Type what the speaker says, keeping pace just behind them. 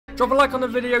Drop a like on the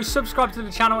video, subscribe to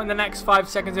the channel in the next 5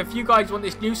 seconds if you guys want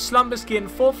this new slumber skin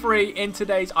for free in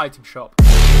today's item shop.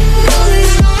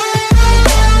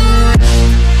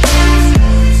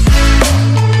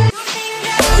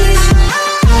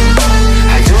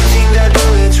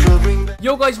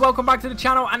 Yo guys, welcome back to the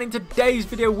channel, and in today's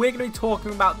video we're going to be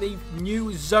talking about the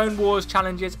new Zone Wars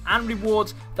challenges and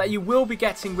rewards that you will be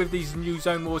getting with these new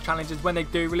Zone Wars challenges when they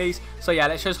do release. So yeah,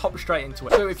 let's just hop straight into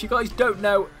it. So if you guys don't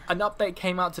know, an update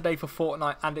came out today for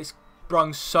Fortnite and it's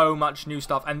brung so much new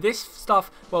stuff, and this stuff,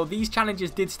 well, these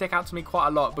challenges did stick out to me quite a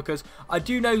lot because I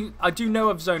do know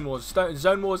of Zone Wars.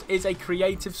 Zone Wars is a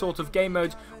creative sort of game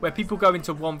mode where people go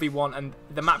into 1v1 and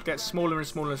the map gets smaller and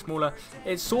smaller and smaller.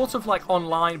 It's sort of like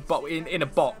online but in a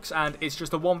box, and it's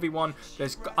just a 1v1.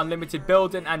 There's unlimited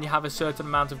building and you have a certain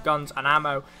amount of guns and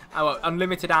ammo,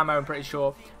 unlimited ammo I'm pretty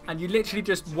sure, and you literally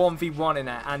just 1v1 in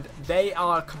there. And they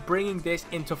are bringing this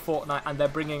into Fortnite and they're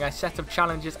bringing a set of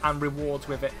challenges and rewards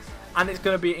with it, and it's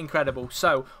going to be incredible.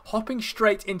 So hopping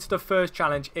straight into the first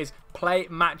challenge is play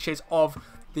matches of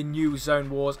the new Zone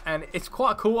Wars, and it's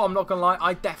quite cool. I'm not gonna lie,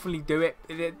 I definitely do it.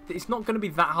 It's not going to be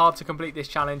that hard to complete this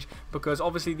challenge because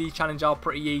obviously these challenges are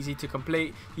pretty easy to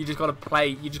complete. You just got to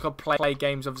play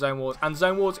games of Zone Wars, and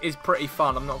Zone Wars is pretty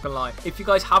fun, I'm not gonna lie. If you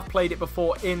guys have played it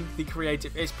before in the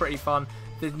creative, it's pretty fun.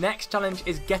 The next challenge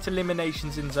is get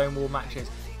eliminations in Zone War matches.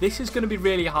 This is going to be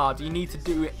really hard. You need to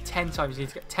do it 10 times. You need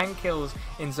to get 10 kills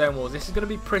in Zone Wars. This is going to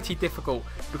be pretty difficult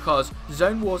because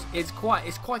Zone Wars is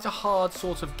quite a hard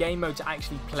sort of game mode to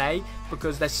actually play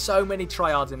because there's so many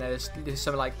tryhards in there. There's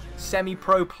some like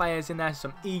semi-pro players in there,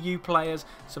 some EU players,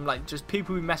 some like just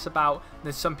people who mess about.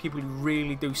 There's some people who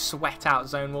really do sweat out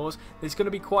Zone Wars. It's going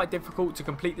to be quite difficult to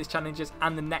complete these challenges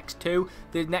and the next two.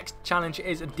 The next challenge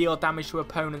is deal damage to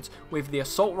opponents with the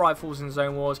assault rifles in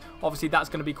Zone Wars. Obviously that's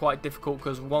going to be quite difficult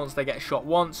because once they get shot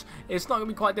once, it's not going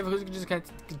to be quite difficult. It's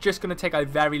just going to take a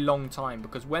very long time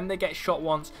because when they get shot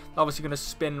once, they're obviously going to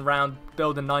spin around,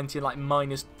 build a 90 in like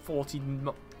minus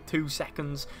 42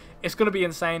 seconds. It's going to be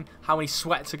insane how many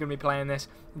sweats are going to be playing this.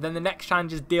 Then the next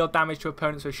challenge is deal damage to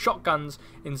opponents with shotguns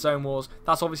in Zone Wars.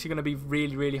 That's obviously going to be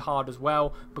really, really hard as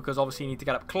well because obviously you need to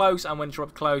get up close, and when you're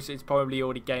up close, it's probably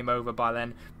already game over by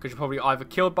then because you're probably either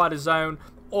killed by the zone,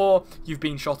 or you've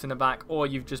been shot in the back, or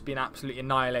you've just been absolutely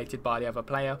annihilated by the other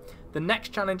player. The next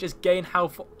challenge is gain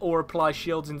health or apply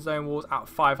shields in Zone Wars at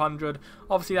 500.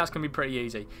 Obviously that's going to be pretty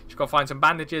easy. You've got to find some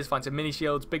bandages, find some mini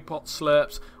shields, big pots,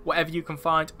 slurps, whatever you can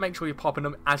find. Make sure you're popping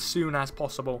them as soon as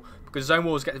possible because Zone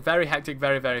Wars gets very hectic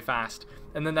very, very fast.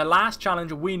 And then the last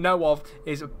challenge we know of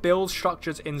is build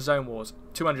structures in Zone Wars,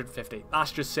 250.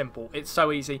 That's just simple. It's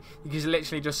so easy. You can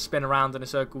literally just spin around in a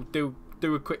circle, do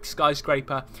a quick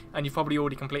skyscraper, and you've probably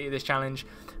already completed this challenge.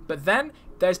 But then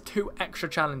there's 2 extra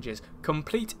challenges.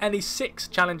 Complete any 6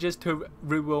 challenges to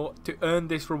earn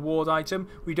this reward item.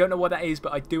 We don't know what that is,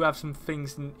 but I do have some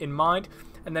things in mind.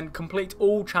 And then complete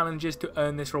all challenges to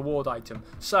earn this reward item.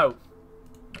 So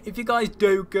if you guys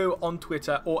do go on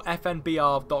Twitter or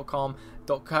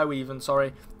fnbr.com.co even,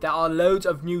 sorry, there are loads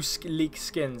of new leaked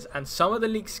skins, and some of the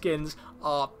leaked skins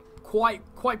are quite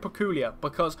peculiar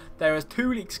because there is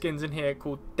 2 leaked skins in here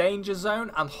called Danger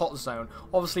Zone and Hot Zone.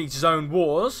 Obviously Zone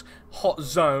Wars, Hot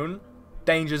Zone,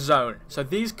 Danger Zone. So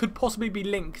these could possibly be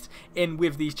linked in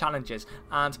with these challenges.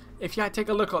 And if you take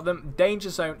a look at them, Danger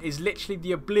Zone is literally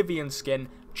the Oblivion skin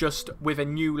just with a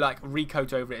new like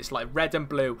recoat over it. It's like red and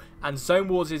blue, and Zone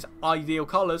Wars' ideal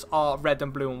colours are red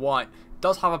and blue and white. It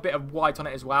does have a bit of white on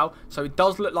it as well, so it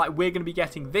does look like we're going to be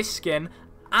getting this skin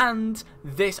and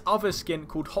this other skin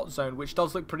called Hot Zone, which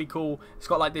does look pretty cool. It's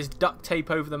got like this duct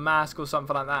tape over the mask or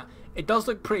something like that. It does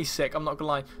look pretty sick, I'm not gonna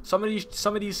lie. Some of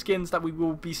these skins that we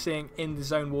will be seeing in the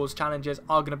Zone Wars challenges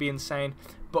are gonna be insane.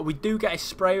 But we do get a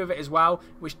spray with it as well,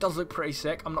 which does look pretty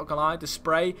sick, I'm not gonna lie. The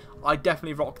spray, I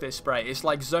definitely rock this spray. It's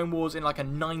like Zone Wars in like a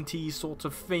 90s sort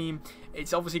of theme.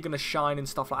 It's obviously gonna shine and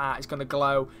stuff like that. It's gonna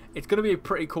glow. It's gonna be a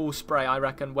pretty cool spray, I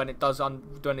reckon, when it does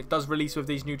release with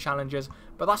these new challenges.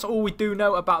 But that's all we do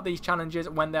know about these challenges.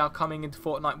 When they are coming into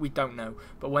Fortnite, we don't know.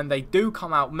 But when they do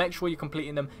come out, make sure you're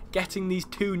completing them, getting these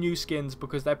 2 new skins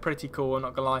because they're pretty cool, I'm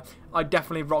not gonna lie. I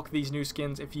definitely rock these new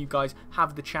skins if you guys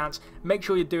have the chance. Make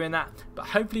sure you're doing that. But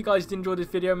hopefully you guys did enjoy this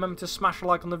video. Remember to smash a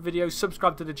like on the video,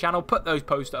 subscribe to the channel, put those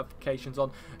post notifications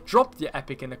on, drop your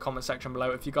epic in the comment section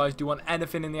below. If you guys do want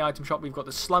anything in the item shop, we've got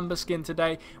the Slumber skin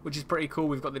today, which is pretty cool.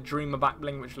 We've got the Dreamer back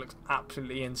bling, which looks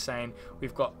absolutely insane.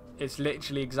 We've got, it's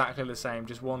literally exactly the same,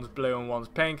 just one's blue and one's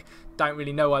pink. Don't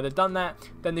really know why they've done that.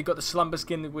 Then they've got the Slumber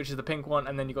skin, which is the pink one,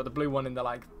 and then you've got the blue one in the,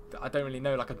 like, I don't really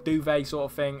know, like a duvet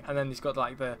sort of thing. And then it's got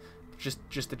like the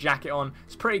just the jacket on.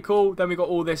 It's pretty cool. Then we got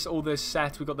all this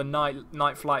set. We got the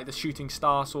night flight, the shooting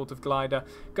star sort of glider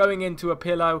going into a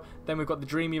pillow. Then we've got the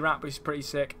dreamy wrap, which is pretty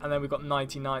sick, and then we've got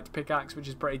 99 pickaxe, which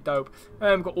is pretty dope.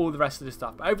 And we've got all the rest of the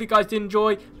stuff. But hopefully you guys did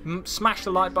enjoy. Smash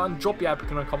the like button, drop your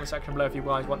epic in the comment section below if you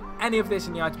guys want any of this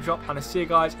in the item shop, and I'll see you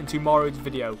guys in tomorrow's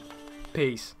video.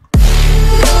 Peace.